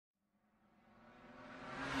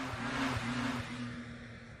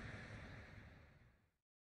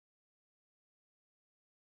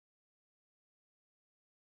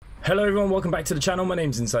Hello everyone, welcome back to the channel. My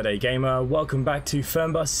name's InsideAgameR. Welcome back to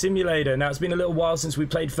Fernbus Simulator. Now it's been a little while since we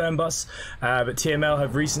played Fernbus, but TML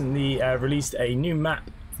have recently released a new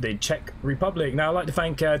map, the Czech Republic. Now I'd like to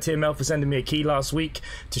thank TML for sending me a key last week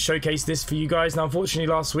to showcase this for you guys. Now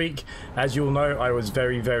unfortunately last week, as you all know, I was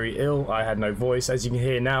very ill. I had no voice. As you can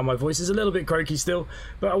hear now, my voice is a little bit croaky still,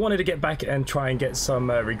 but I wanted to get back and try and get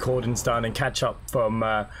some recordings done and catch up from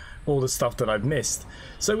all the stuff that I've missed.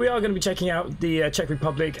 So we are going to be checking out the Czech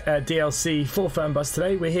Republic DLC for Fernbus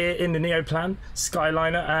today. We're here in the Neoplan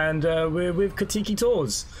Skyliner and we're with Contiki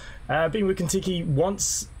Tours. Been with Contiki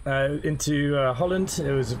once into Holland.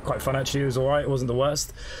 It was quite fun actually, it was alright, it wasn't the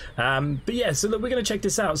worst. But yeah, so look, we're going to check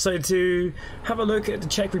this out. So to have a look at the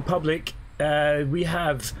Czech Republic, we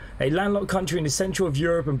have a landlocked country in the central of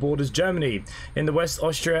Europe and borders Germany. In the west,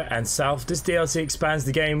 Austria and south. This DLC expands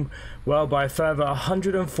the game well by a further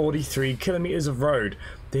 143 kilometers of road.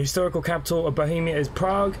 The historical capital of Bohemia is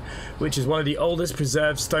Prague, which is one of the oldest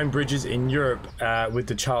preserved stone bridges in Europe, with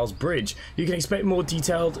the Charles Bridge. You can expect more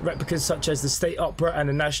detailed replicas such as the State Opera and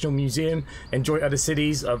the National Museum. Enjoy other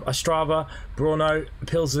cities of Ostrava, Brno,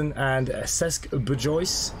 Pilsen and Ceske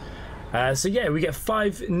Budejovice. So yeah, we get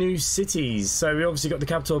 5 new cities. So we obviously got the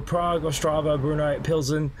capital of Prague, Ostrava, Brno,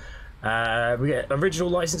 Pilsen. We get original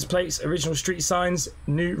license plates, original street signs,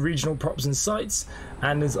 new regional props and sites,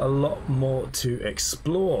 and there's a lot more to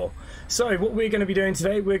explore. So what we're going to be doing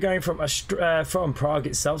today, we're going from Prague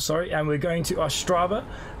itself, sorry, and we're going to Ostrava,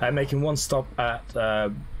 making one stop at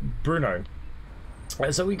Brno.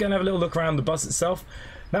 So we're going to have a little look around the bus itself.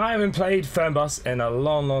 Now I haven't played Fernbus in a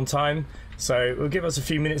long time, so it'll give us a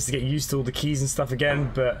few minutes to get used to all the keys and stuff again,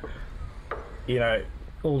 but you know,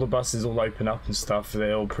 all the buses all open up and stuff.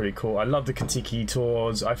 They're all pretty cool. I love the Contiki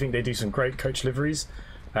tours. I think they do some great coach liveries.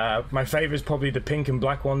 My favourite is probably the pink and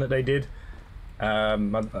black one that they did.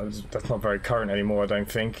 That's not very current anymore, I don't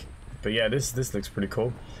think. But yeah, this looks pretty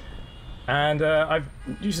cool. And I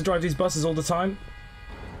used to drive these buses all the time,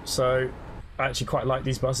 so I actually quite like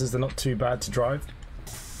these buses. They're not too bad to drive.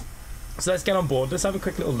 So let's get on board. Let's have a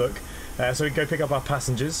quick little look. So we can go pick up our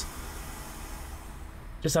passengers.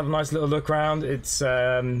 Just have a nice little look around. It's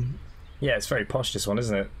yeah, it's very posh, this one,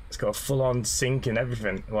 isn't it? It's got a full-on sink and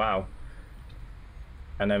everything. Wow.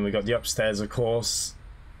 And then we got the upstairs, of course.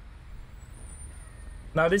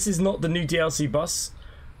 Now this is not the new DLC bus.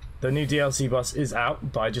 The new DLC bus is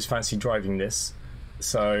out, but I just fancy driving this.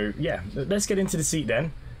 So yeah, let's get into the seat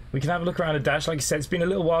then. We can have a look around the dash. Like I said, it's been a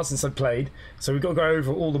little while since I played, so we've got to go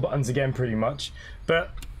over all the buttons again pretty much.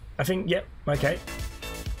 But I think, yep, okay.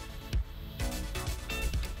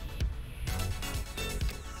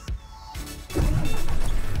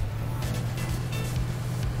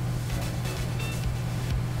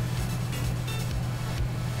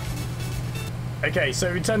 Okay,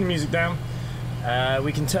 so we turn the music down.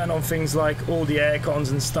 We can turn on things like all the air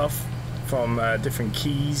cons and stuff from different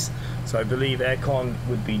keys. So I believe aircon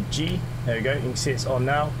would be G. There we go, you can see it's on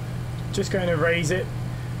now. Just going to raise it.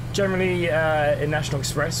 Generally in National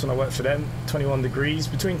Express, when I worked for them, 21 degrees.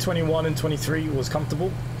 Between 21 and 23 was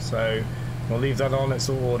comfortable. So we'll leave that on, it's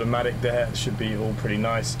all automatic there. It should be all pretty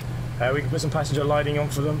nice. We can put some passenger lighting on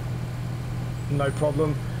for them. No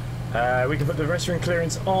problem. We can put the restroom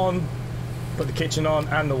clearance on, put the kitchen on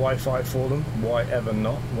and the Wi-Fi for them. Why ever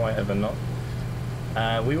not? Why ever not?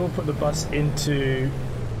 We will put the bus into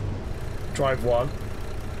drive 1.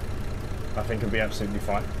 I think it'll be absolutely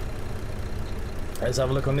fine. Let's have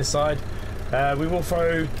a look on this side. We will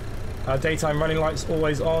throw our daytime running lights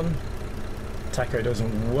always on. Tacho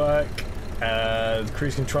doesn't work. The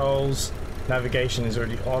cruise controls, navigation is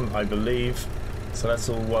already on, I believe. So that's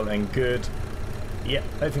all well and good. Yep,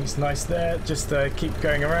 everything's nice there. Just keep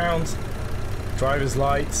going around. Driver's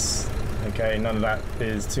lights. Okay, none of that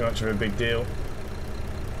is too much of a big deal.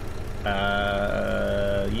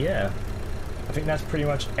 Yeah, I think that's pretty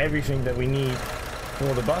much everything that we need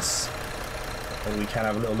for the bus. And we can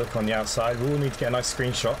have a little look on the outside. We will need to get a nice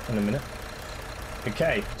screenshot in a minute.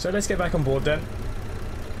 Okay, so let's get back on board then.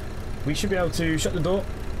 We should be able to shut the door.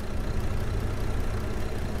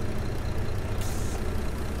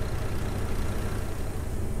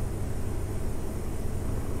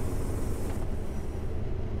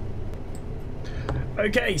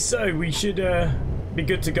 Okay, so we should be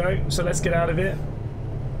good to go. So let's get out of here.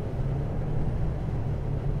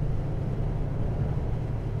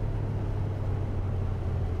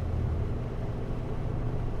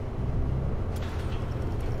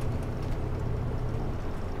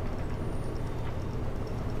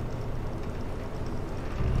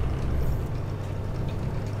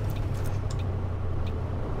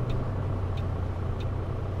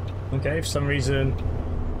 Okay, for some reason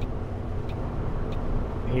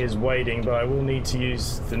he is waiting, but I will need to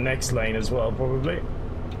use the next lane as well, probably.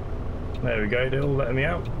 There we go, they're all letting me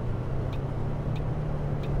out.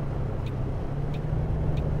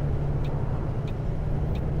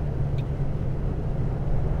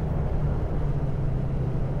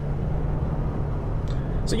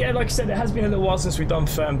 So yeah, like I said, it has been a little while since we've done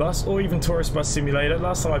Fernbus or even Tourist Bus Simulator.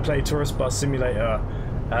 Last time I played Tourist Bus Simulator,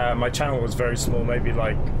 my channel was very small, maybe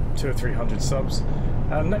like 200 or 300 subs.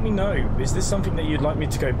 Let me know, is this something that you'd like me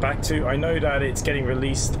to go back to? I know that it's getting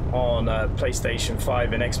released on PlayStation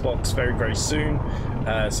 5 and Xbox very, very soon.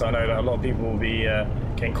 So I know that a lot of people will be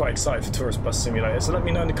getting quite excited for Tourist Bus Simulator. So let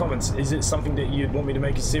me know in the comments, is it something that you'd want me to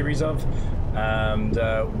make a series of? And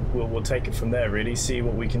we'll take it from there, really, see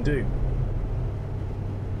what we can do.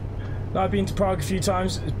 Now, I've been to Prague a few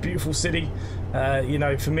times. It's a beautiful city. You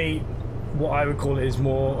know, for me, what I would call it is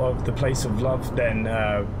more of the place of love than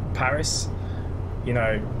Paris. You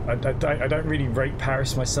know, I don't really rate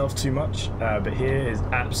Paris myself too much, but here is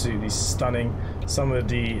absolutely stunning. Some of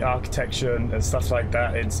the architecture and stuff like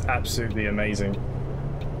that, it's absolutely amazing.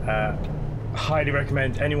 Highly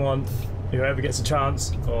recommend anyone who ever gets a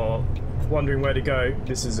chance or wondering where to go,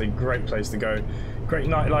 this is a great place to go. Great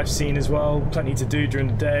nightlife scene as well, plenty to do during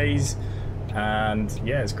the days, and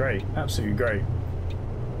yeah, it's great, absolutely great.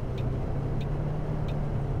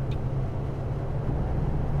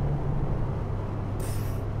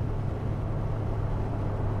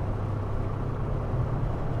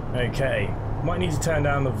 Okay, might need to turn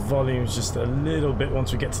down the volumes just a little bit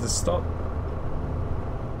once we get to the stop.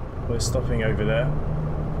 We're stopping over there.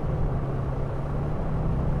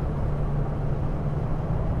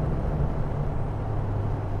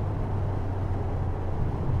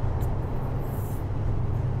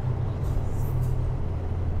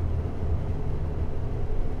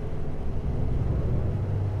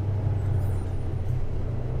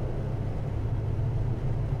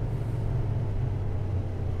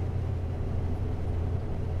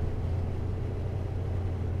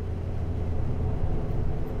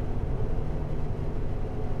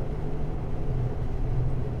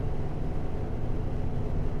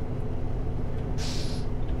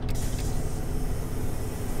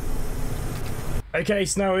 Okay,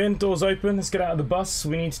 so now we're in, doors open, let's get out of the bus.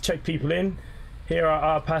 We need to check people in. Here are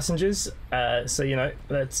our passengers, so you know,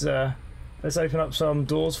 let's open up some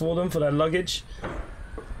doors for them for their luggage.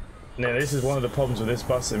 Now this is one of the problems with this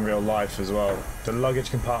bus in real life as well. The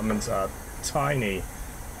luggage compartments are tiny,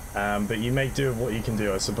 but you make do with what you can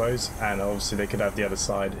do, I suppose, and obviously they could have the other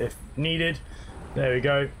side if needed. There we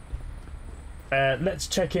go. Let's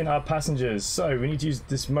check in our passengers. So we need to use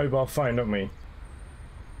this mobile phone, don't we?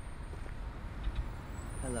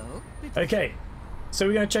 Hello. Okay, so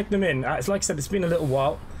we're going to check them in. It's like I said, it's been a little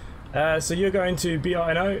while. So you're going to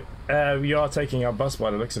Brno. You are taking our bus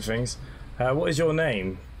by the looks of things. What is your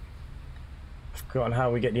name? I've forgotten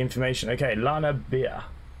how we get the information. Okay, Lana Beer.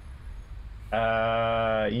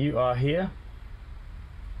 You are here.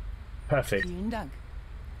 Perfect. Vielen Dank.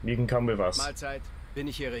 You can come with us. Mahlzeit. Bin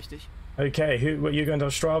ich hier richtig? Okay, you're going to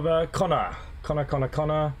Ostrava?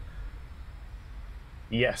 Connor.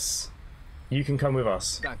 Yes. You can come with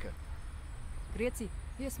us. Danke. Grüezi,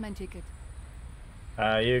 hier ist mein Ticket.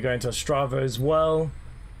 You're going to Ostrava as well.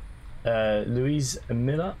 Louise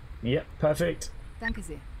Miller. Yep, perfect. Danke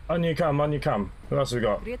sehr. On you come. Who else have we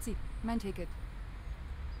got? Grüezi, mein Ticket.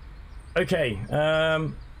 Okay,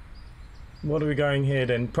 what are we going here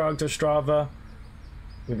then? Prague to Ostrava.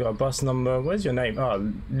 We've got a bus number. Where's your name?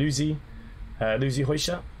 Oh, Lucy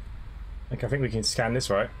Heuscher. Okay, I think we can scan this,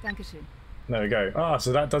 right? Dankeschön. There we go. Ah,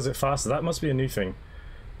 so that does it faster. That must be a new thing.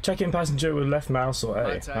 Check in passenger with left mouse or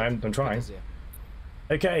A. I'm trying.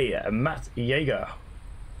 Okay, Matt Jaeger.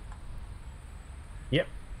 Yep,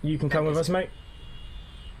 you can come with us, mate.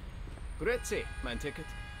 Grüezi, mein Ticket.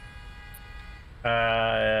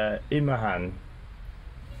 Immerhan.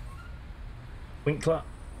 Winkler,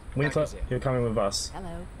 you're coming with us.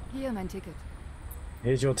 Hello, hier mein Ticket.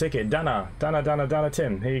 Here's your ticket. Dana,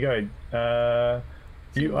 Tim. Here you go.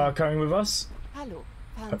 You are coming with us? Hallo.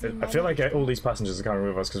 I feel like all these passengers are coming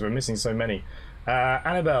with us because we're missing so many.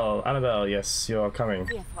 Annabelle, yes, you are coming.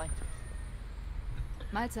 Sehr Freund.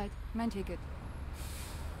 Mahlzeit, mein Ticket.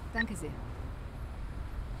 Danke sehr.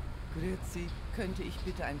 Grüezi, könnte ich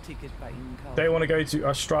bitte ein Ticket bei Ihnen kaufen? They want to go to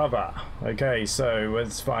Ostrava. Okay, so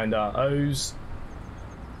let's find our O's.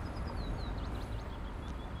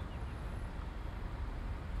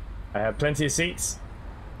 I have plenty of seats.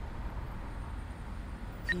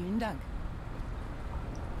 Vielen Dank.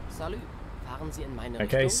 Salut, fahren Sie in meine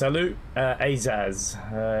Okay, Richtung? salut, Ayaz.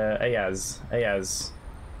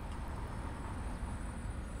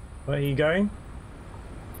 Where are you going?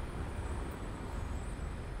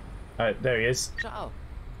 There he is. Ciao.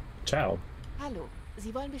 Ciao. Hallo,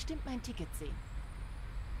 Sie wollen bestimmt mein Ticket sehen.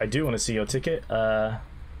 I do want to see your ticket.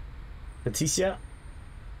 Leticia?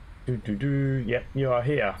 Yep, you are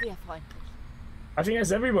here. Sehr freundlich. I think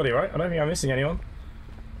that's everybody, right? I don't think I'm missing anyone.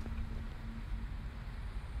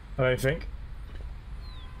 I don't think.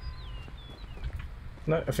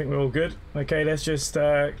 No, I think we're all good. Okay, let's just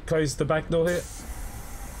close the back door here.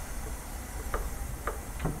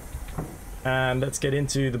 And let's get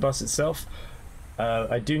into the bus itself.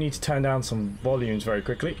 I do need to turn down some volumes very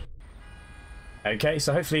quickly. Okay,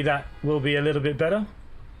 so hopefully that will be a little bit better.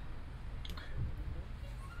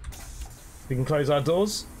 We can close our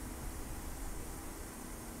doors.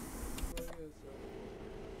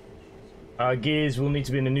 Our gears will need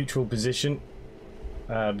to be in a neutral position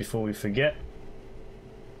before we forget.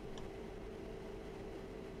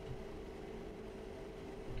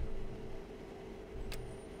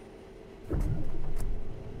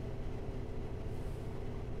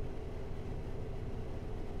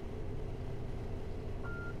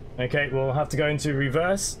 Okay, we'll have to go into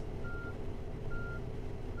reverse.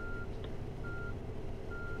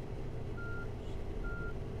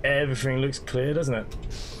 Everything looks clear, doesn't it?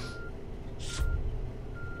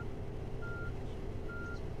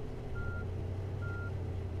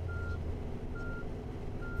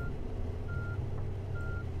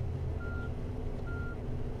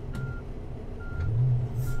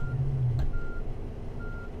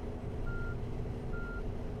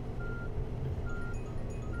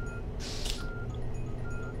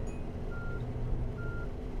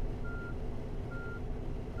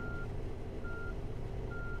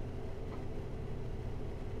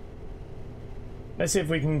 Let's see if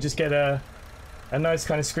we can just get a nice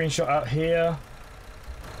kind of screenshot out here.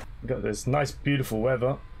 We've got this nice beautiful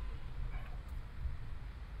weather.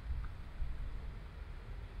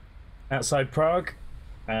 Outside Prague.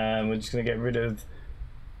 And we're just going to get rid of,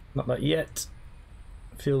 not that yet,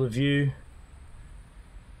 field of view.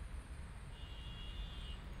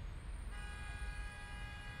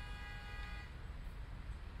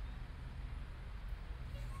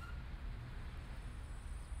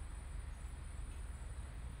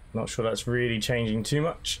 Not sure that's really changing too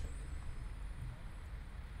much.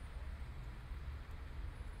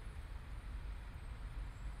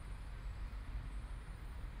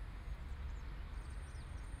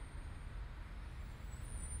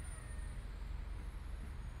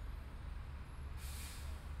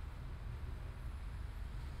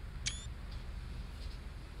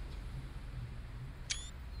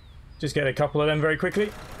 Just get a couple of them very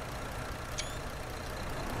quickly.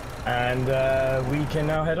 And we can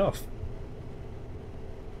now head off.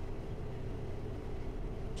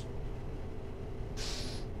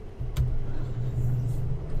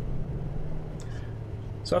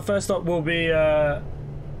 So our first stop will be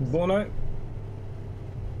Brno.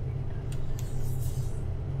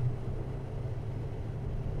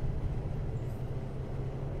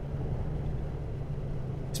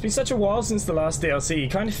 It's been such a while since the last DLC, you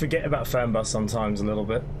kind of forget about Fernbus sometimes a little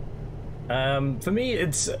bit. For me,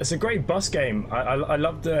 it's a great bus game. I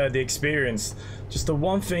love the experience. Just the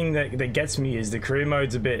one thing that gets me is the career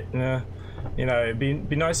mode's a bit, you know, it'd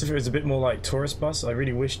be nice if it was a bit more like tourist bus. I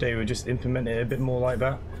really wish they would just implement it a bit more like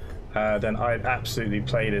that. Then I'd absolutely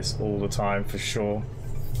play this all the time for sure.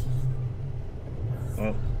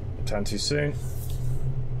 Oh, turn too soon.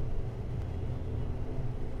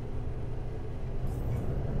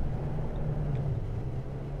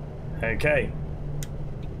 Okay.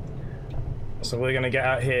 So we're going to get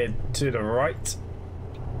out here to the right.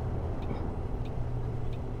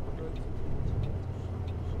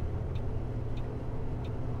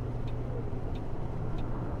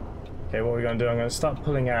 Okay, what we're going to do, I'm going to start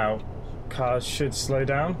pulling out. Cars should slow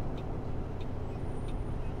down.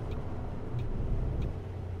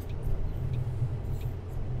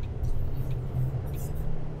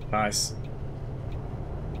 Nice.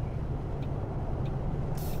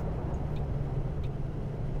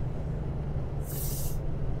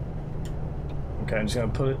 Okay, I'm just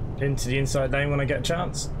going to put it into the inside lane when I get a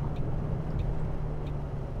chance.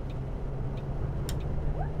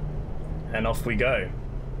 And off we go.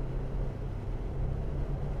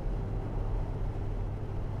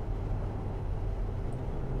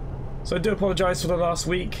 So I do apologise for the last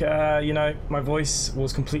week. You know, my voice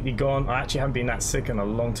was completely gone. I actually haven't been that sick in a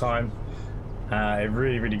long time. It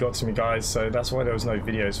really got to me, guys. So that's why there was no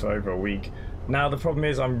videos for over a week. Now the problem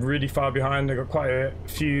is I'm really far behind. I got quite a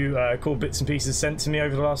few cool bits and pieces sent to me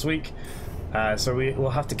over the last week, so we'll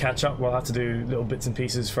have to catch up. We'll have to do little bits and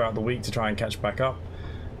pieces throughout the week to try and catch back up.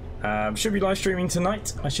 Should be live streaming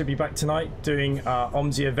tonight. I should be back tonight doing our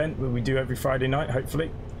Omsi event that we do every Friday night,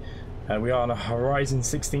 hopefully. We are on a Horizon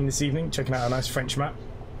 16 this evening, checking out a nice French map.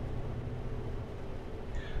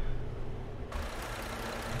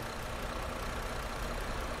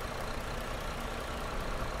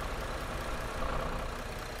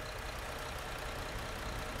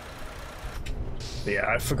 But yeah,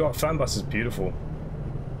 I forgot Fernbus is beautiful.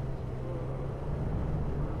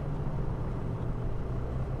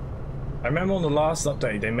 I remember on the last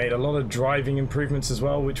update they made a lot of driving improvements as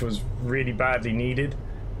well, which was really badly needed.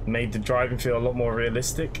 Made the driving feel a lot more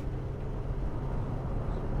realistic.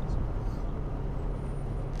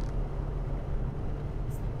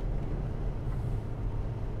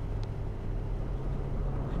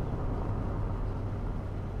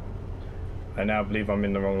 I now believe I'm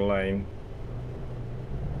in the wrong lane.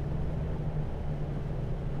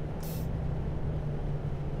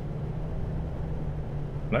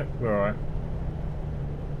 No, we're alright.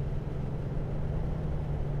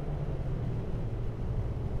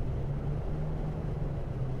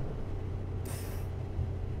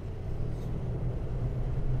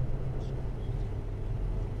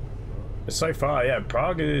 But so far, yeah,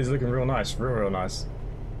 Prague is looking real nice, real nice.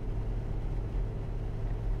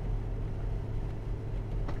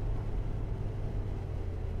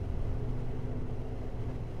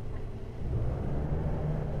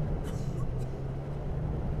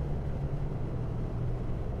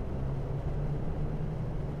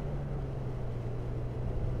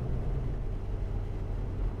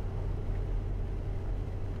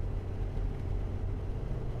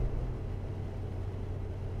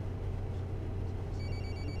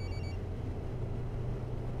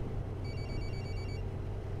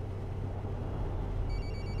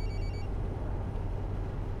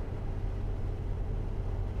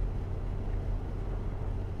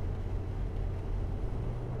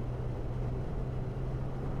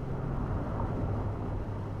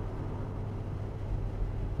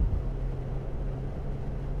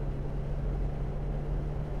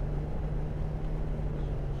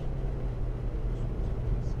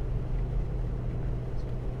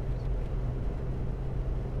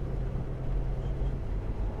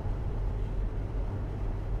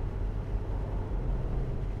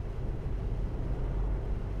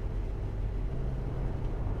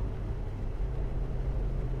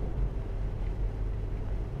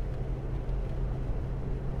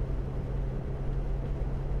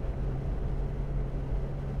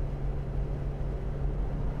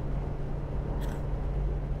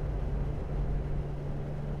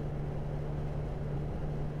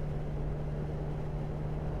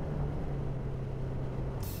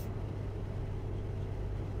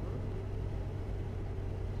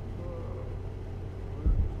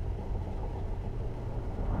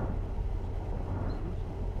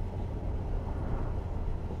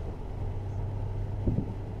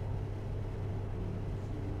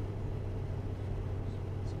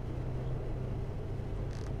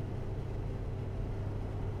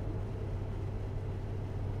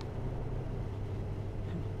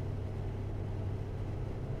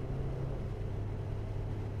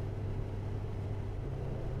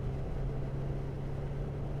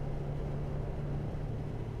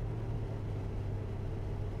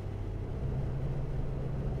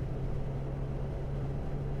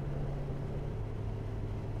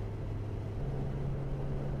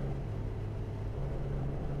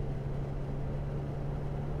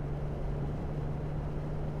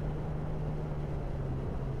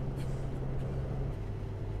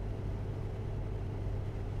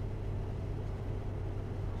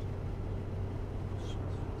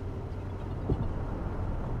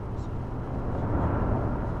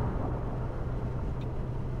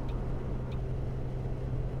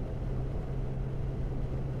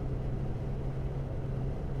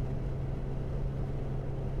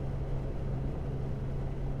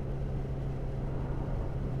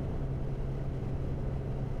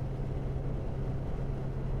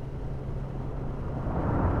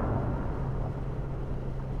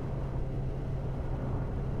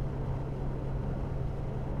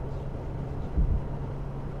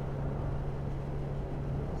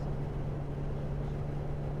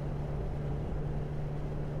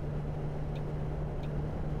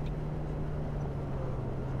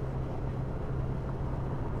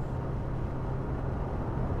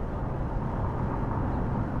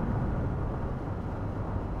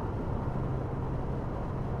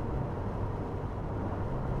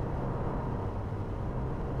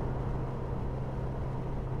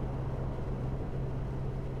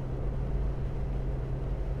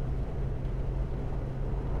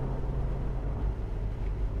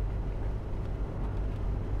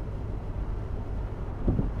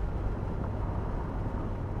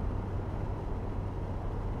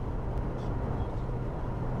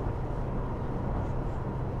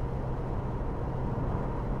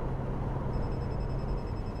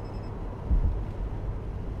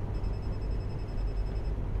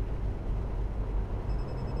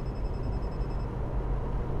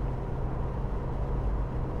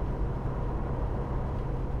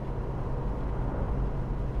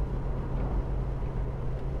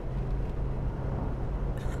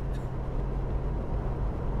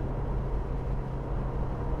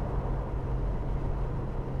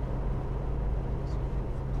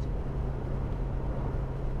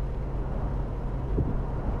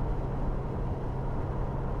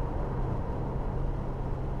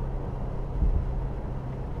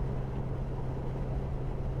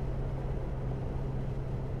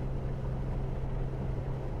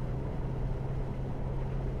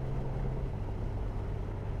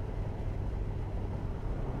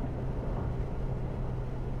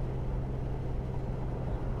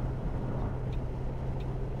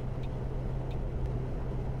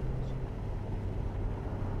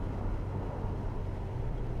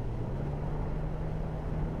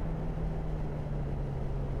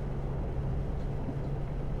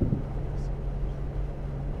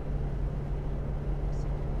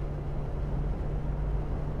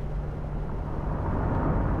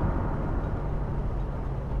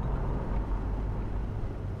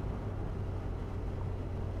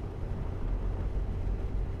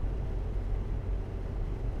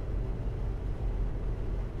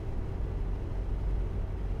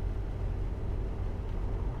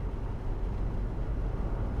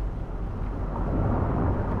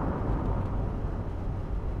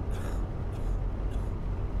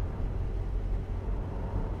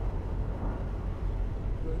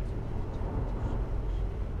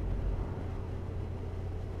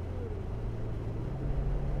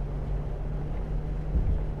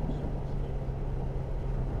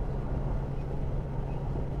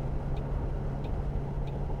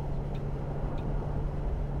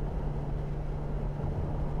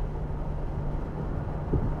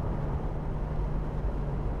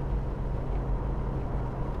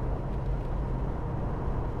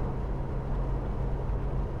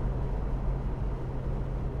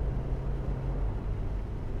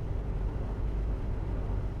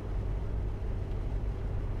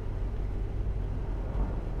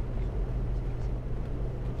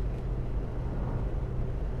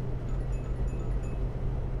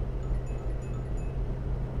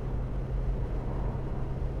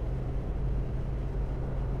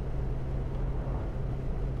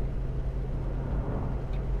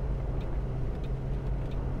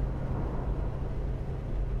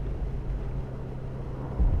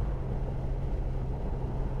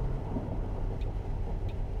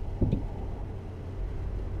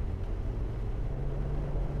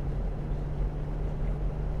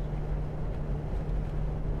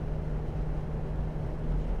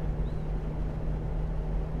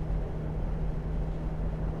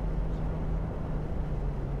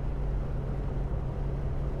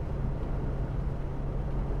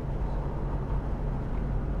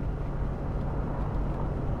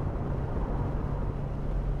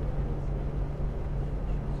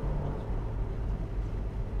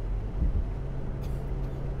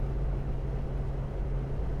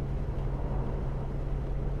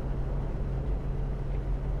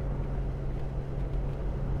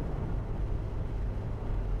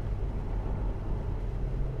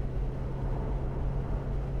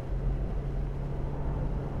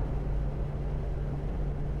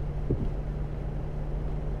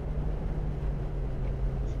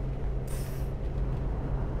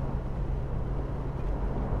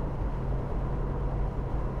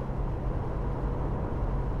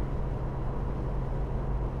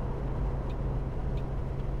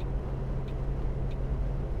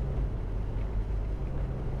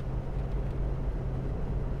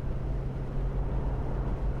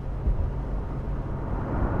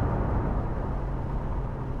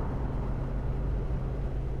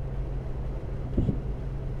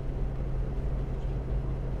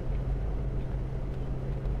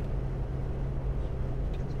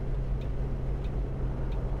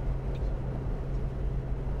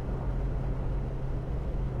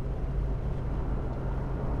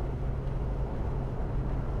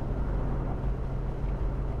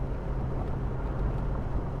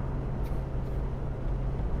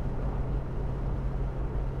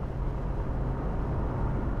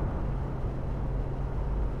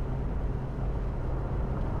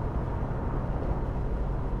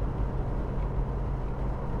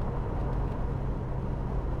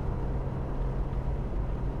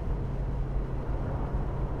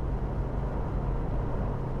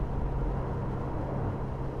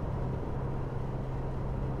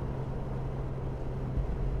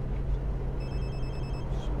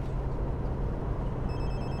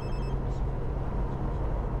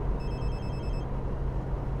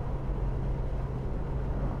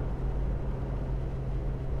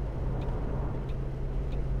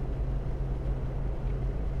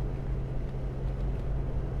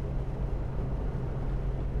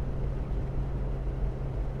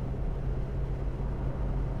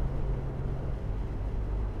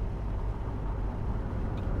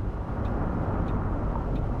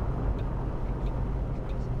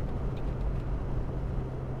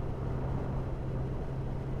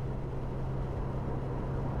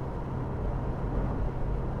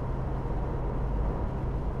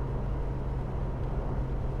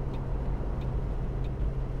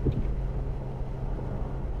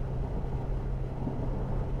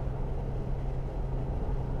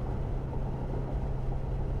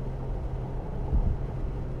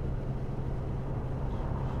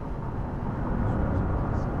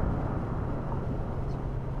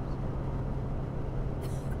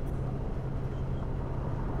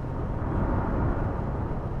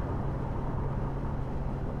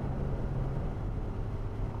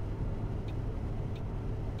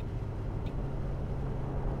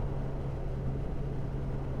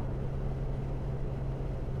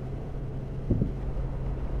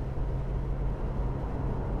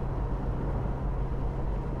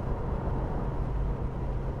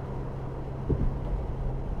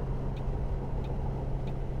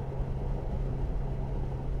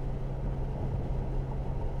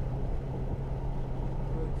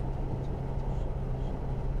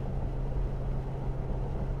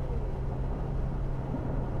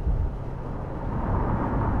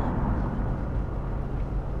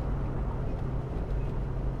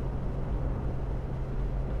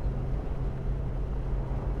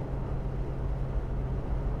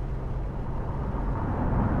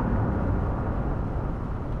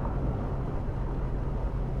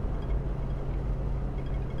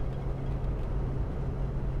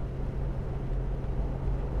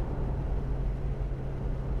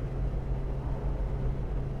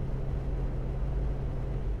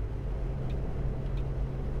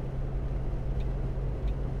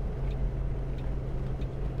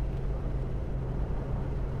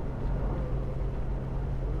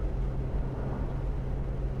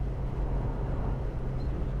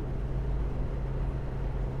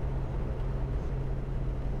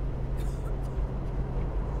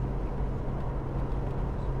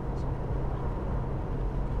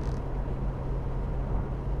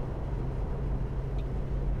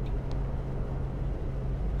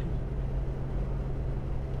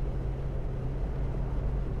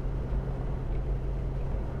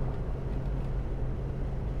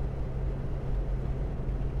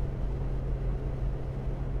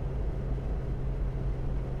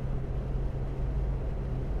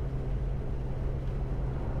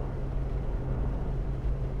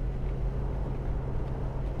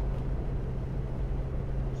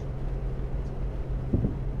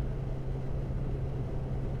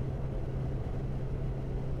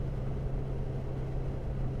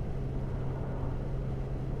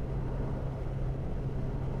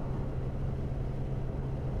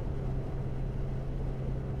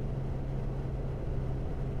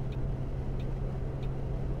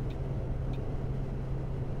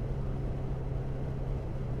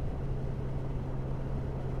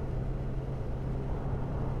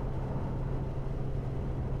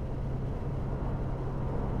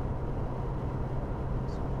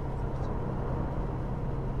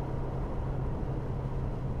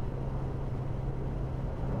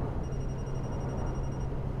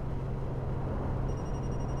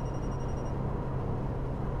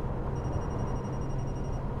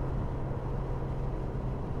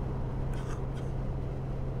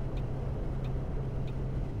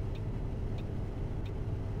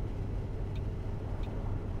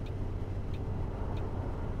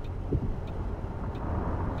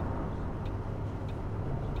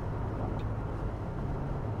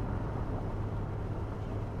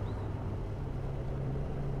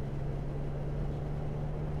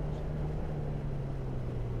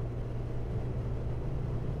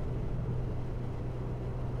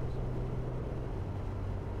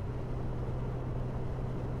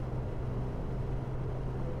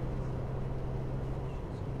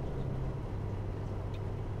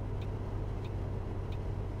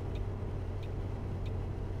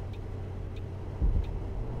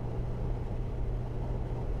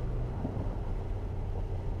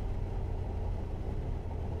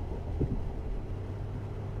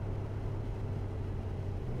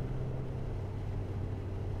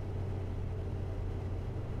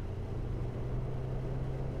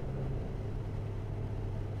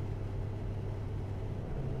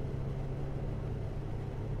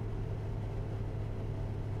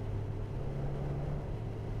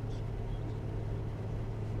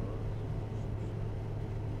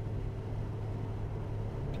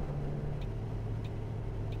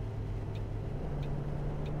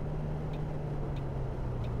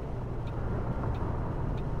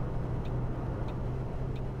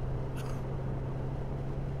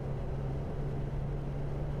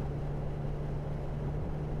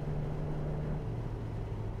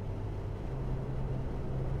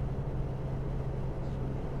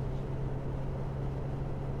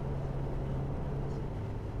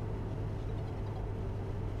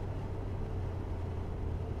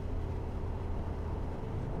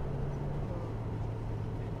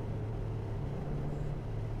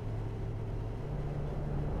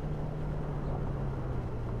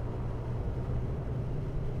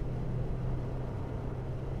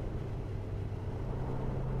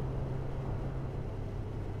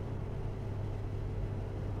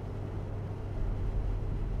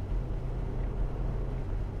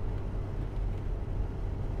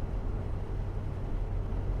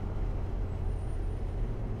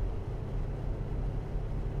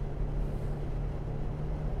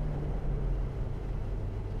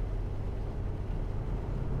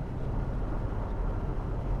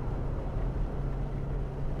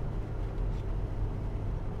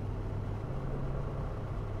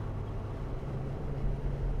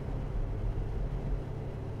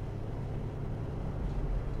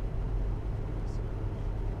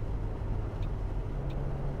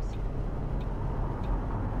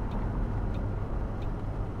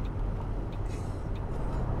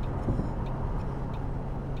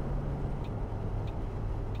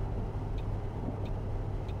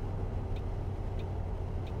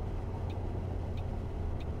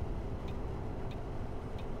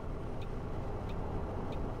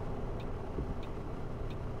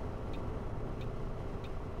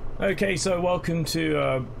 Okay, so welcome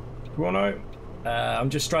to Brno.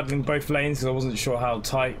 I'm just straddling both lanes because I wasn't sure how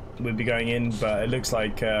tight we'd be going in, but it looks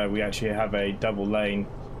like we actually have a double lane,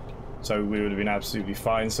 so we would have been absolutely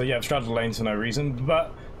fine. So yeah, I've straddled lanes for no reason,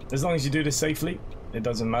 but as long as you do this safely, it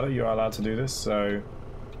doesn't matter. You are allowed to do this, so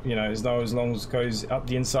you know, as long as it goes up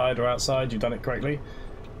the inside or outside, you've done it correctly.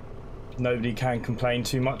 Nobody can complain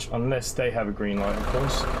too much unless they have a green light, of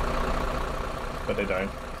course, but they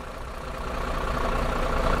don't.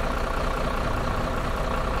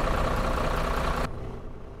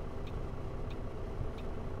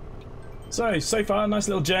 So far, nice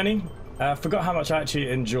little journey. Forgot how much I actually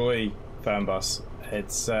enjoy Fernbus.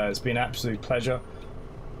 It's been an absolute pleasure.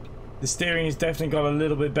 The steering has definitely got a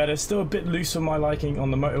little bit better. Still a bit loose for my liking on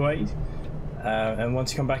the motorway. And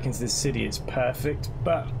once you come back into the city, it's perfect.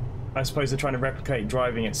 But I suppose they're trying to replicate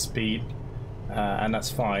driving at speed, and that's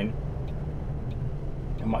fine.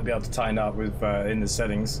 I might be able to tighten up with in the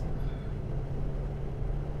settings.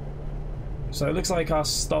 So it looks like our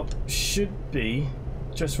stop should be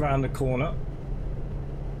just round the corner.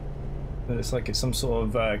 It looks like it's some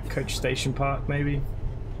sort of coach station park, maybe.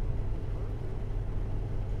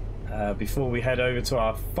 Before we head over to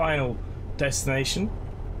our final destination.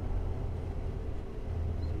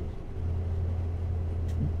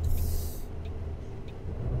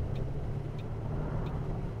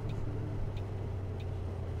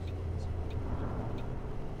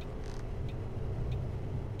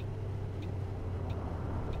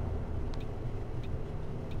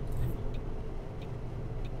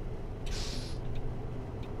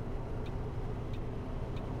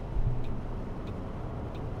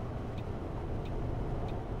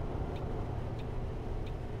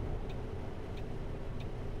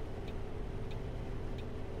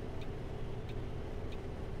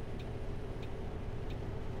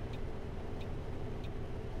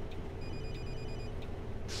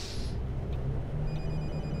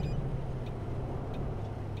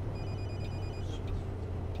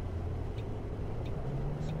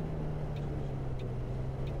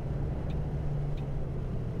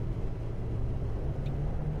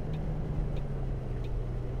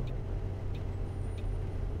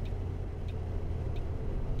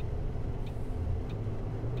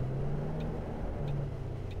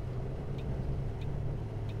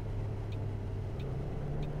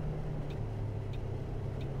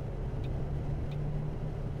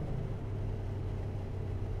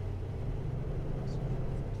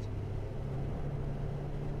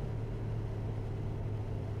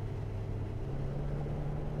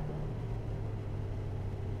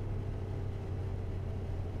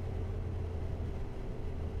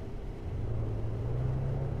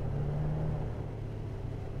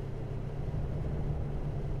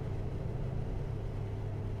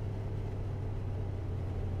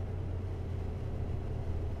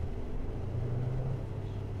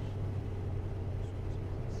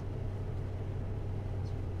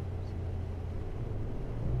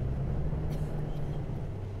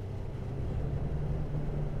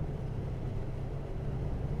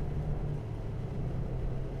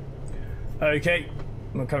 Okay,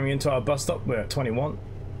 we're coming into our bus stop. We're at 21.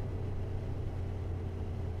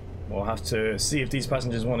 We'll have to see if these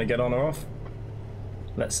passengers want to get on or off.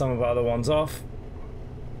 Let some of our other ones off.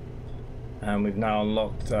 And we've now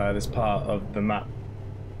unlocked this part of the map.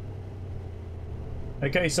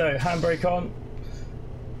 Okay, so handbrake on.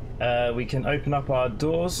 We can open up our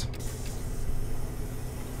doors.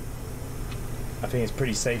 I think it's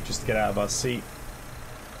pretty safe just to get out of our seat.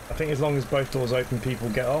 I think as long as both doors open, people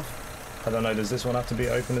get off. I don't know, does this one have to be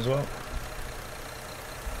open as well?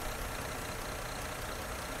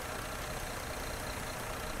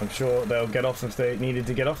 I'm sure they'll get off if they needed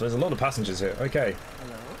to get off. There's a lot of passengers here. Okay.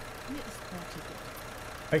 Hello? Hier ist mein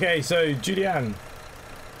Ticket. Okay, so Julianne.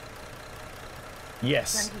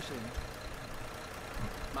 Yes. Dankeschön.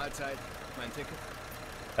 Mahlzeit, mein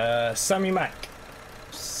Ticket. Sammy Mac.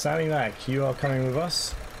 Sammy Mac, you are coming with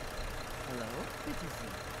us. Hallo? Bitte Sie.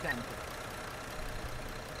 Danke.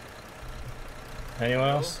 Anyone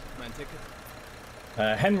else? Mein Ticket.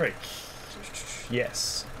 Henrik.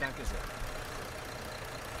 Yes. Danke sehr.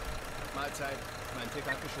 Mahlzeit, mein Ticket.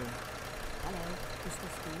 Dankeschön. Hallo, ist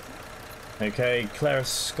das gut? Okay, Clara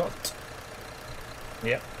Scott.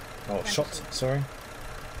 Yep. Oh, Shot, sorry.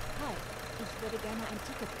 Hi, ich würde gerne ein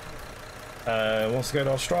Ticket kaufen. Wants to go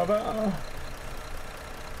to Ostrava.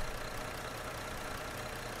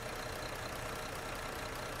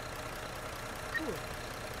 Cool.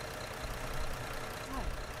 Hi,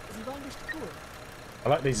 Sie wollen nicht cool. I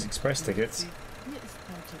like these express tickets. Hier ist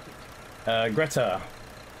mein Ticket. Greta.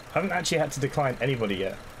 Haven't actually had to decline anybody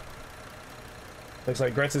yet. Looks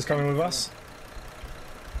like Greta's coming with us.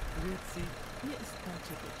 Grüezi. Hier ist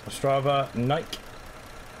Contiki. Ostrava, Nike.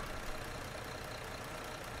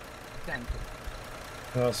 Danke.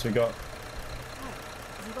 What else we got? Hi.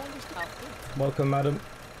 Sie wollen nicht drauf gehen? Welcome, madam.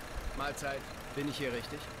 Mahlzeit. Bin ich hier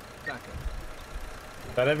richtig? Danke.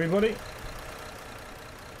 Is that everybody?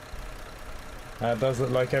 That does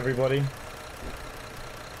look like everybody.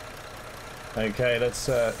 Okay, let's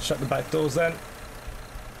shut the back doors then.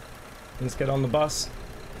 Let's get on the bus.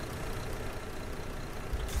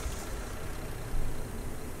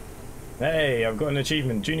 Hey, I've got an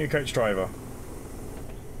achievement. Junior coach driver.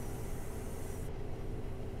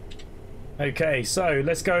 Okay, so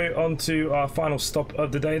let's go on to our final stop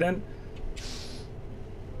of the day then.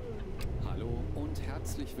 Hallo und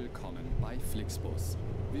herzlich willkommen bei Flixbus.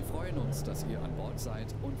 Wir freuen uns, dass ihr an Bord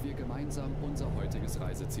seid und wir gemeinsam unser heutiges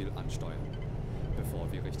Reiseziel ansteuern.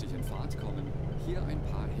 Bevor wir richtig in Fahrt kommen, hier ein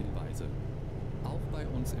paar Hinweise. Auch bei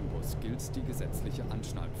uns im Bus gilt die gesetzliche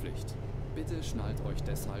Anschnallpflicht. Bitte schnallt euch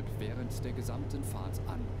deshalb während der gesamten Fahrt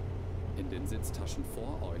an. In den Sitztaschen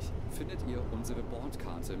vor euch findet ihr unsere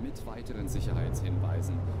Bordkarte mit weiteren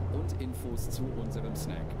Sicherheitshinweisen und Infos zu unserem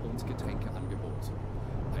Snack- und Getränkeangebot.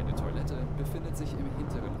 Eine Toilette befindet sich im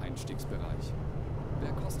hinteren Einstiegsbereich.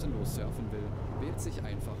 Wer kostenlos surfen will, wählt sich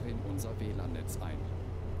einfach in unser WLAN-Netz ein.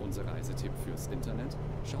 Unser Reisetipp fürs Internet?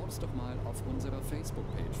 Schaut doch mal auf unserer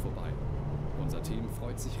Facebook-Page vorbei. Unser Team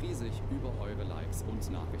freut sich riesig über eure Likes und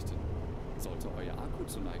Nachrichten. Sollte euer Akku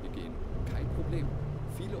zur Neige gehen, kein Problem.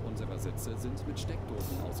 Viele unserer Sitze sind mit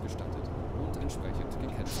Steckdosen ausgestattet und entsprechend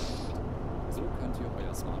gekennzeichnet. So könnt ihr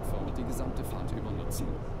euer Smartphone die gesamte Fahrt über nutzen.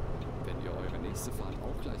 Wenn ihr eure nächste Fahrt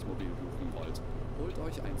auch gleich mobil buchen wollt, holt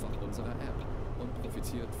euch einfach unsere App und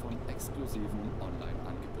profitiert von exklusiven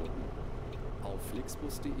Online-Angeboten. Auf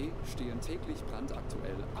flixbus.de stehen täglich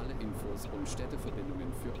brandaktuell alle Infos und Städteverbindungen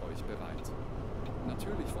für euch bereit.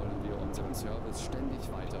 Natürlich wollen wir unseren Service ständig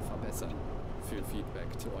weiter verbessern. Für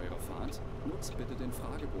Feedback zu eurer Fahrt nutzt bitte den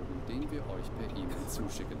Fragebogen, den wir euch per E-Mail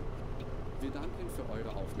zuschicken. Wir danken für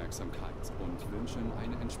eure Aufmerksamkeit und wünschen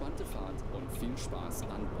eine entspannte Fahrt und viel Spaß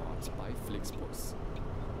an Bord bei Flixbus.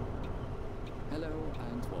 Hello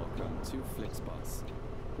and welcome to Flixbus.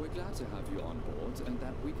 We're glad to have you on board and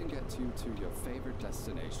that we can get you to your favorite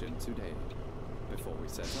destination today. Before we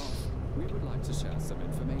set off, we would like to share some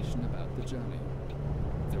information about the journey.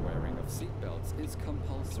 The wearing of seatbelts is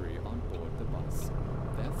compulsory on board the bus.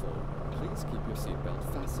 Therefore, please keep your seatbelt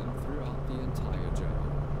fastened throughout the entire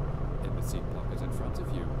journey. In the seat pocket in front of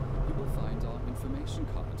you, you will find our information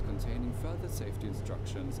card containing further safety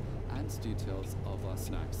instructions and details of our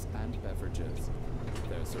snacks and beverages.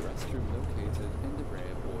 There's a restroom located in the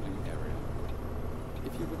rear boarding area.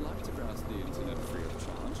 If you would like to browse the internet free of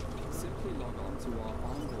charge, simply log on to our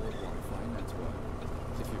onboard Wi-Fi network.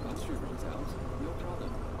 If your battery runs out, no problem.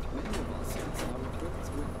 Many of our seats are equipped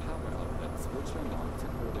with power outlets which are marked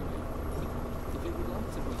accordingly. If you would like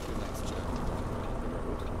to book your next journey while you're on the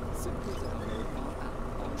road, simply download our app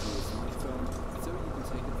onto your smartphone so you can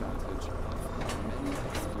take advantage of our many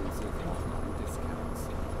exclusive online discounts.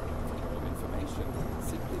 For more information,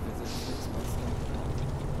 simply visit flixbus.com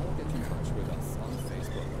or get in touch with us on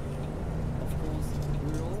Facebook. Of course,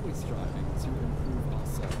 we're always striving to improve our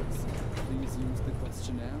service. Please use the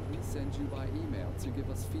questionnaire we send you by email to give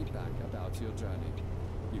us feedback about your journey.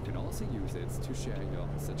 You can also use it to share your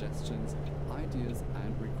suggestions, ideas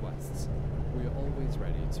and requests. We are always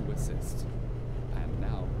ready to assist. And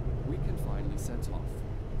now, we can finally set off.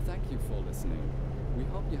 Thank you for listening. We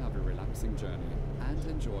hope you have a relaxing journey and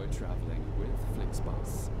enjoy traveling with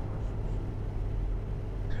Flixbus.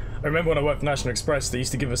 I remember when I worked for National Express, they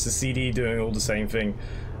used to give us a CD doing all the same thing.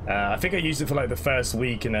 I think I used it for like the first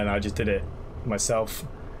week and then I just did it myself.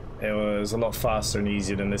 It was a lot faster and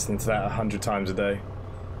easier than listening to that 100 times a day.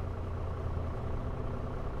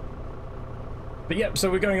 But yep,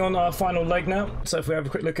 so we're going on our final leg now. So if we have a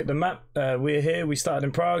quick look at the map, we're here, we started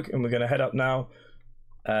in Prague and we're going to head up now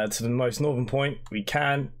to the most northern point we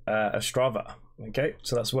can, Ostrava. Okay,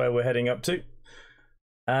 so that's where we're heading up to.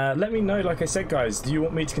 Let me know, like I said guys, do you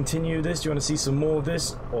want me to continue this? Do you want to see some more of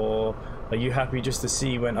this? Or are you happy just to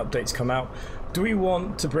see when updates come out? Do we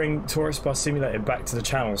want to bring Tourist Bus Simulator back to the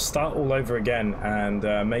channel, start all over again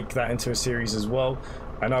and make that into a series as well?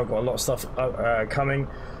 I know I've got a lot of stuff coming.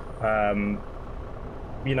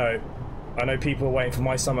 You know, I know people are waiting for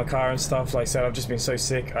my summer car and stuff. Like I said, I've just been so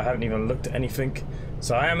sick, I haven't even looked at anything.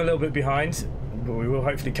 So I am a little bit behind, but we will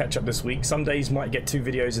hopefully catch up this week. Some days might get 2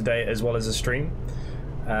 videos a day as well as a stream.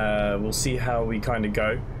 We'll see how we kind of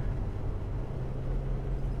go.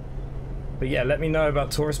 But yeah, let me know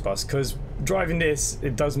about Tourist Bus, because driving this,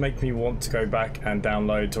 it does make me want to go back and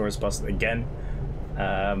download Tourist Bus again.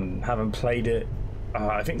 Haven't played it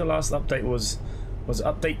I think the last update was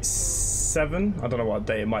update 7. I don't know what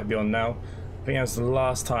update it might be on now. I think that was the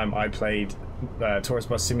last time I played Tourist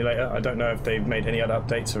Bus Simulator. I don't know if they've made any other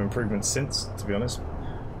updates or improvements since, to be honest.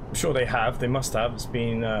 I'm sure they have. They must have. It's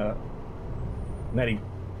been nearly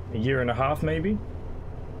a year and a half, maybe.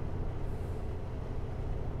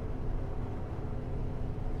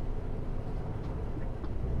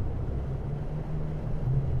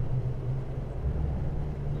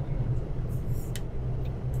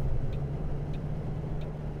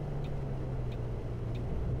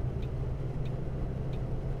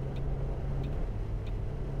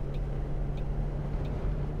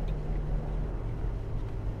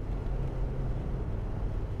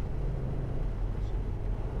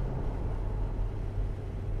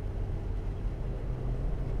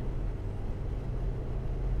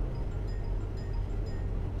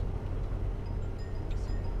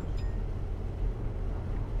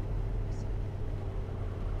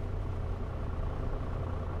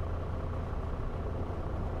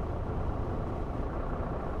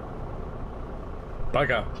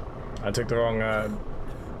 Bugger. I took the wrong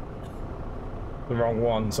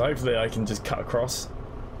one, so hopefully I can just cut across.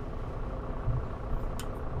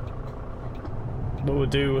 What we'll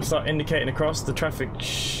do, we'll start indicating across. The traffic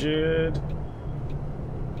should...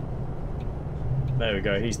 There we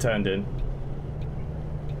go, he's turned in.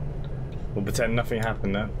 We'll pretend nothing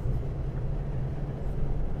happened there.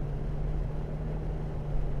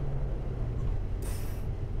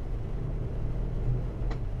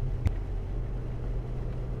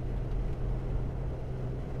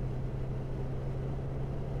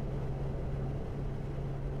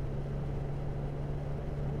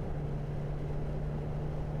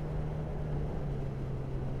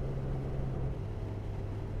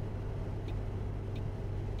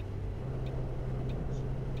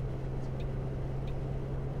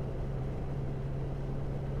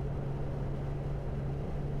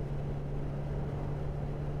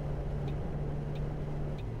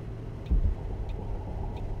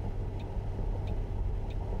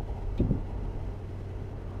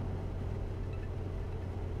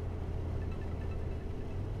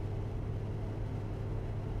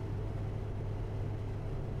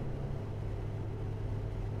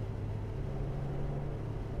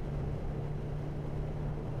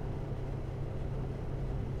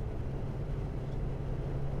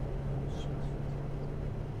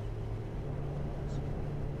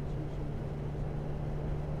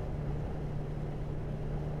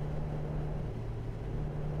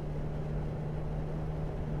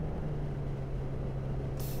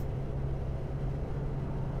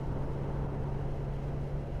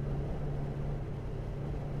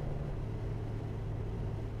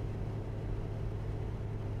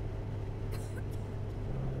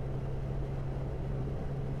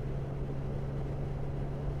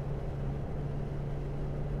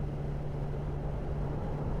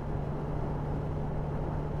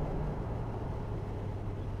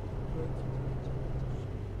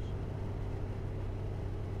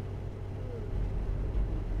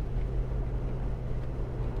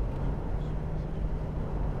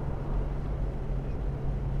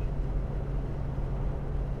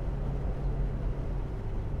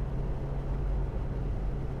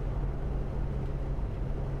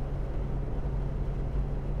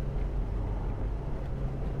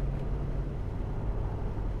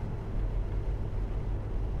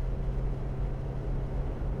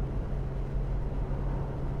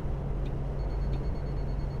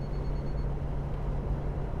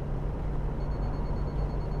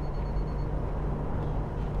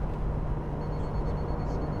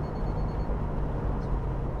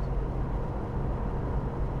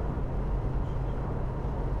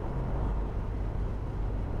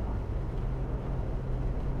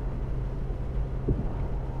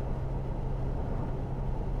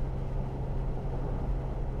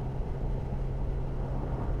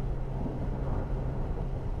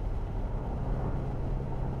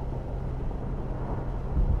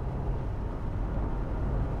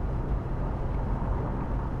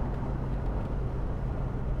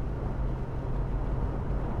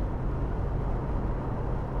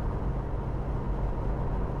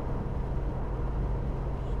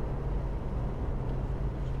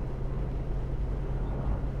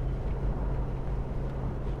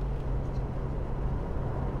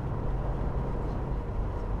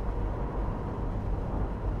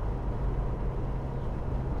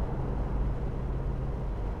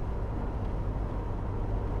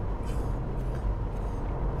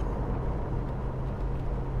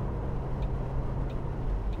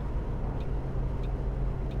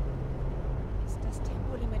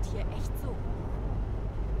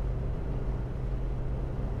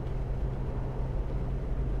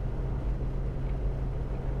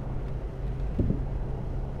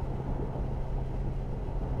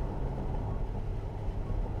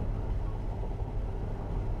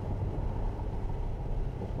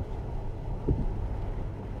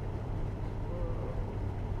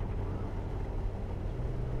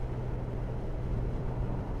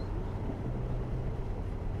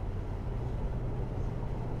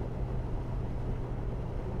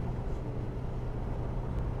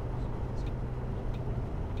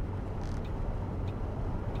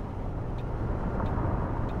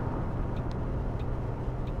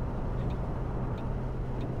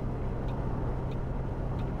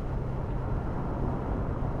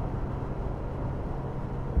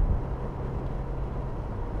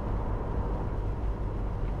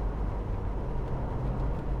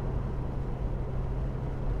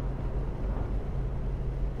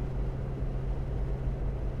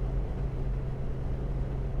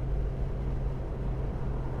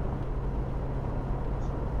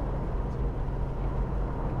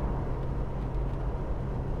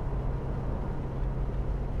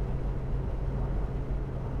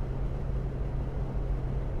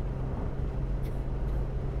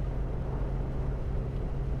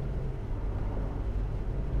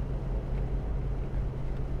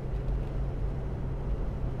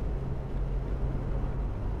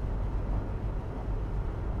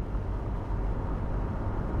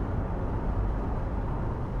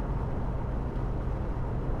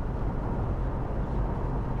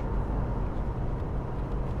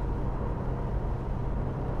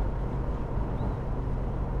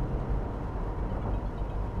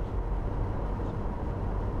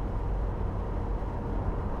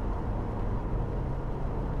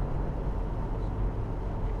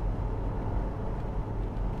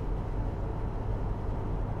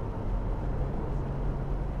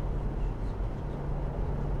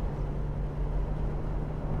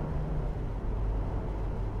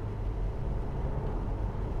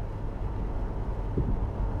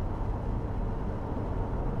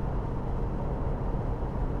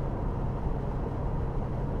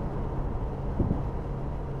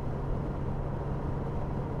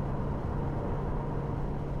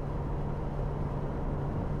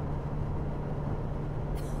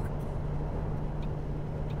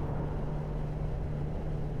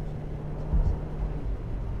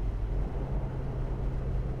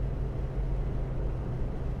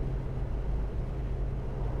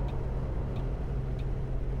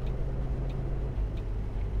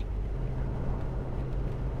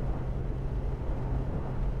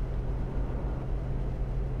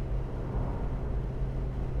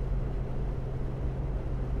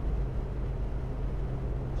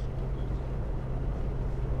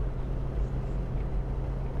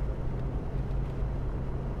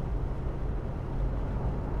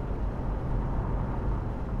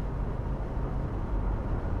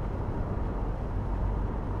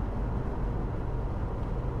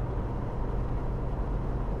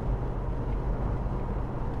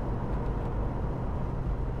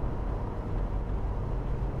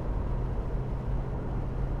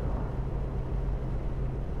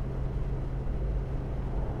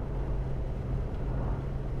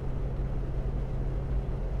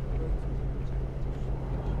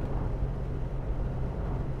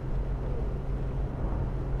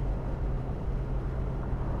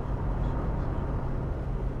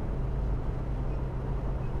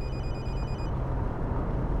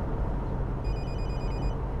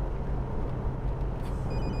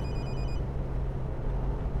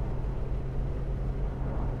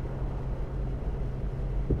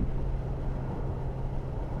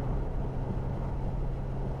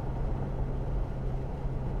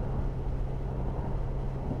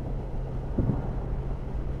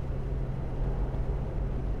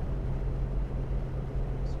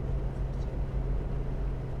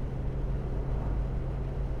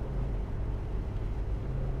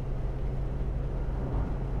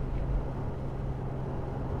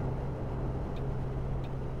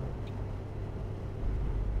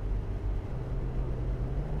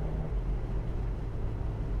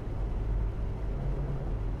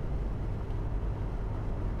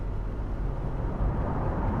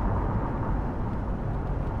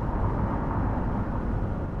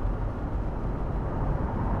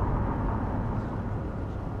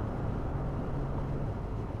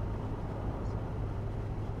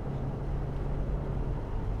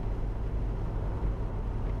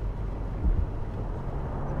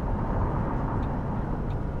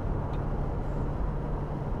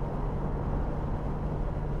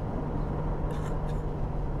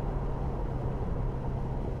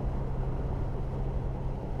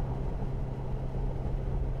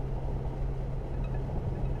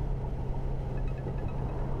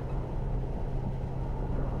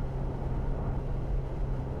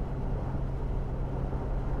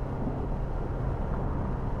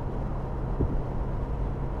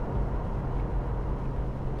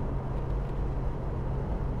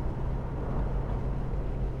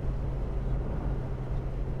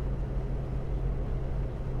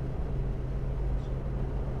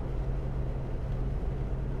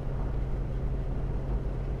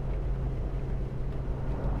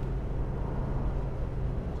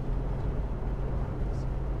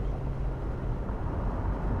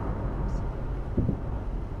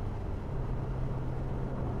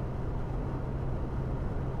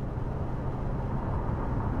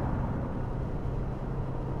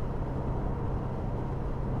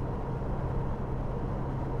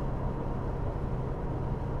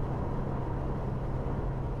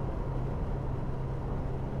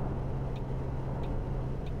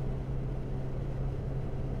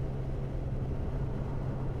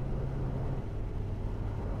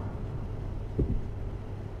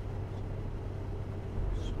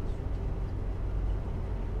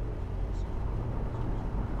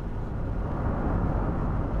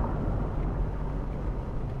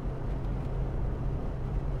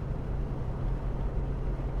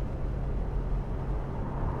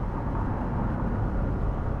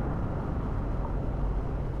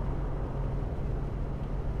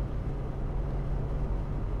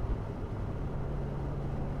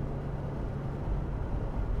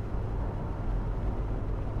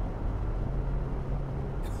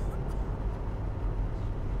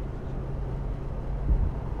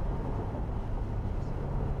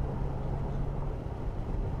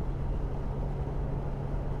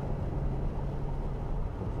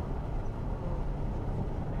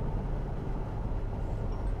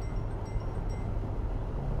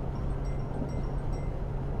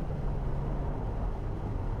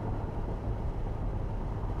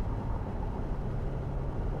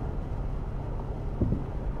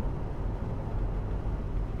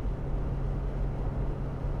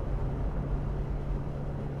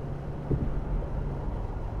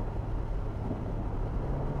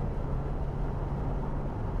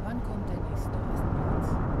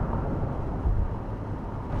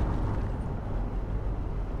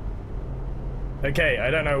 Okay, I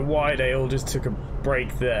don't know why they all just took a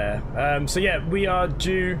break there. So yeah, we are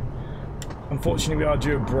due... Unfortunately, we are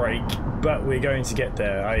due a break, but we're going to get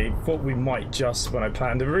there. I thought we might just when I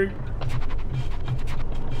planned the route.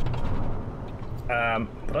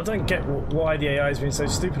 But I don't get why the AI has been so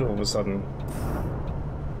stupid all of a sudden.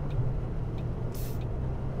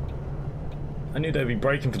 I knew they'd be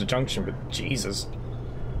braking for the junction, but Jesus.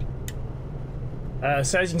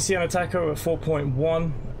 So as you can see on Attacker, we're at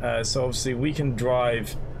 4.1. So obviously we can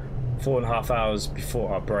drive 4.5 hours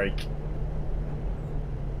before our break.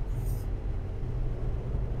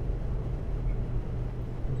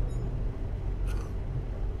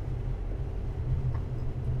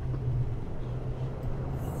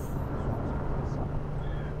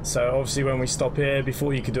 So obviously when we stop here,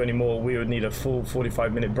 before you could do any more, we would need a full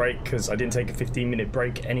 45-minute break because I didn't take a 15-minute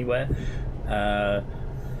break anywhere.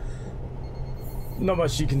 Not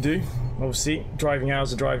much you can do, obviously. Driving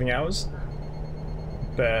hours are driving hours.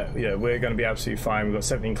 But yeah, we're going to be absolutely fine. We've got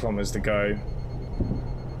 17 kilometers to go.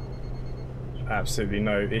 Absolutely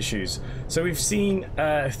no issues. So we've seen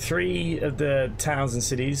 3 of the towns and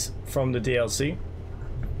cities from the DLC.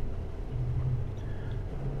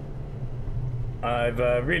 I've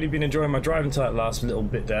really been enjoying my driving time last little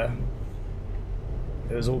bit there.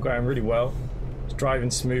 It was all going really well. It's driving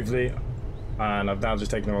smoothly, and I've now just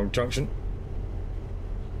taken the wrong junction.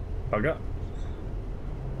 Bugger.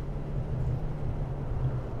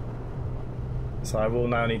 So I will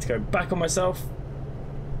now need to go back on myself,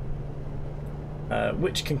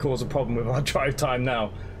 which can cause a problem with our drive time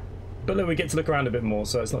now. But look, we get to look around a bit more,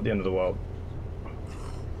 so it's not the end of the world.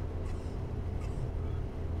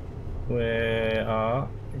 We are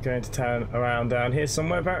going to turn around down here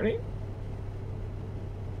somewhere, apparently.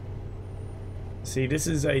 See, this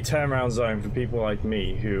is a turnaround zone for people like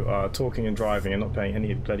me who are talking and driving and not paying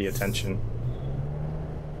any bloody attention.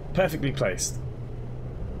 Perfectly placed.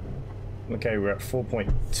 Okay, we're at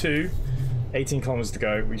 4.2. 18 kilometers to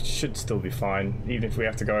go. We should still be fine, even if we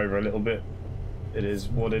have to go over a little bit. It is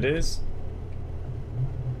what it is.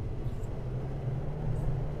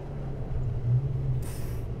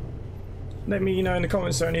 Let me know in the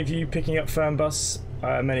comments, are any of you picking up Fernbus?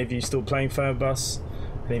 Many of you still playing Fernbus?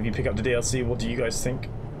 Any of you pick up the DLC? What do you guys think?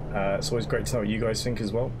 It's always great to know what you guys think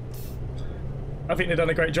as well. I think they've done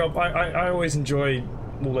a great job. I always enjoy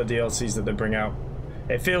all the DLCs that they bring out.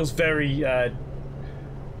 It feels very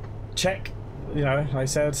Czech, you know, like I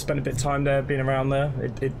said, spent a bit of time there, being around there.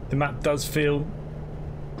 The map does feel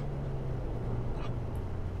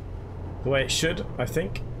the way it should, I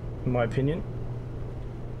think, in my opinion.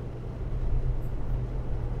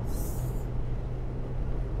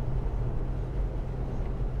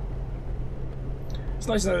 It's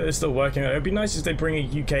nice to know that they're still working. It would be nice if they bring a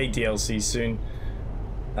UK DLC soon.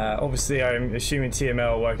 Obviously, I'm assuming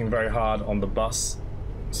TML are working very hard on the bus,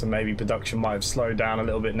 so maybe production might have slowed down a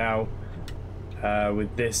little bit now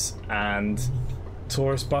with this and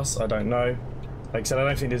Tourist Bus. I don't know. Like I said, I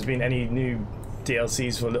don't think there's been any new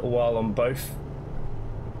DLCs for a little while on both.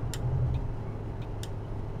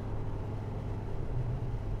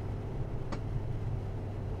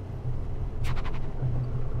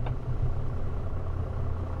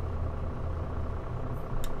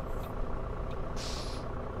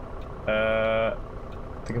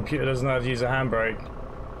 The computer doesn't know how to use a handbrake.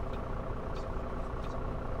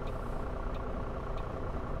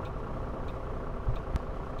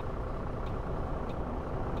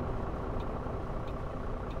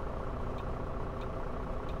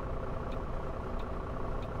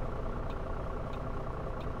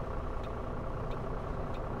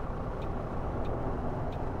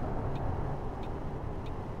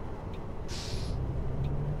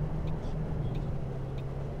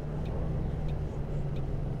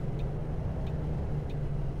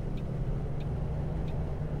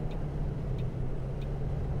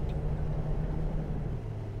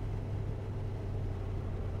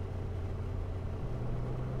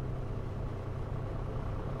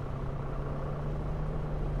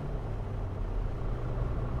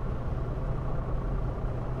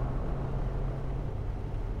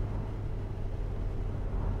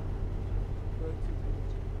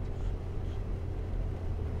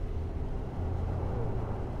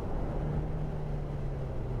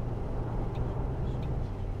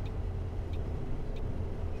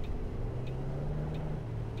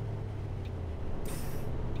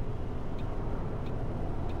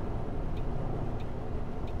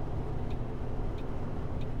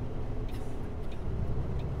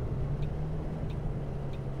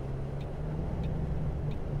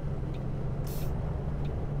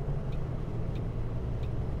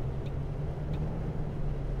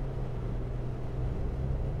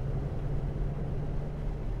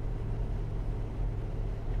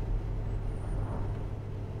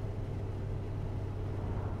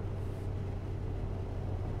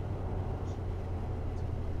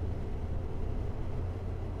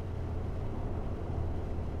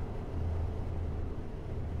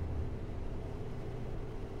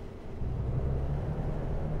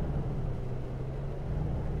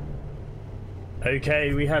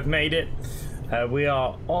 Okay, we have made it. We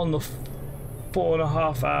are on the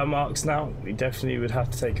 4.5 hour marks now. We definitely would have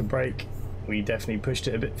to take a break. We definitely pushed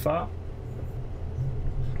it a bit far.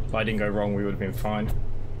 If I didn't go wrong, we would have been fine.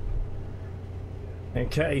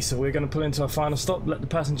 Okay, so we're going to pull into our final stop, let the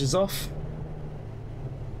passengers off.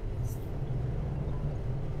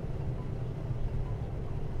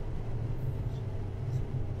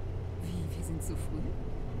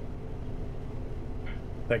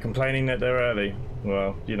 They're complaining that they're early.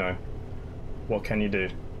 Well, you know, what can you do?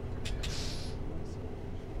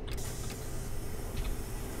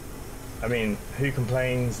 I mean, who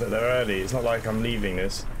complains that they're early? It's not like I'm leaving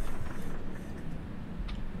this.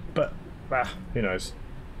 But, who knows?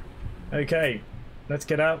 Okay, let's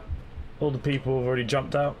get out. All the people have already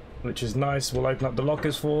jumped out, which is nice. We'll open up the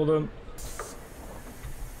lockers for them.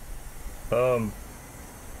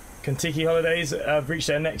 Contiki Holidays have reached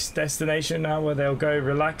their next destination now, where they'll go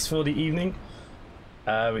relax for the evening,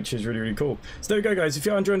 which is really, really cool. So there we go, guys. If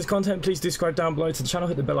you're enjoying this content, please do subscribe down below to the channel,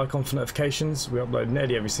 hit the bell icon for notifications. We upload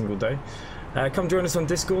nearly every single day. Come join us on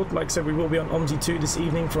Discord. Like I said, we will be on Omsi 2 this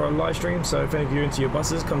evening for our live stream, so if any of you are into your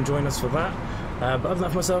buses, come join us for that. But other than that,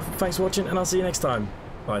 for myself, thanks for watching, and I'll see you next time.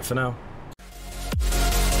 Bye for now.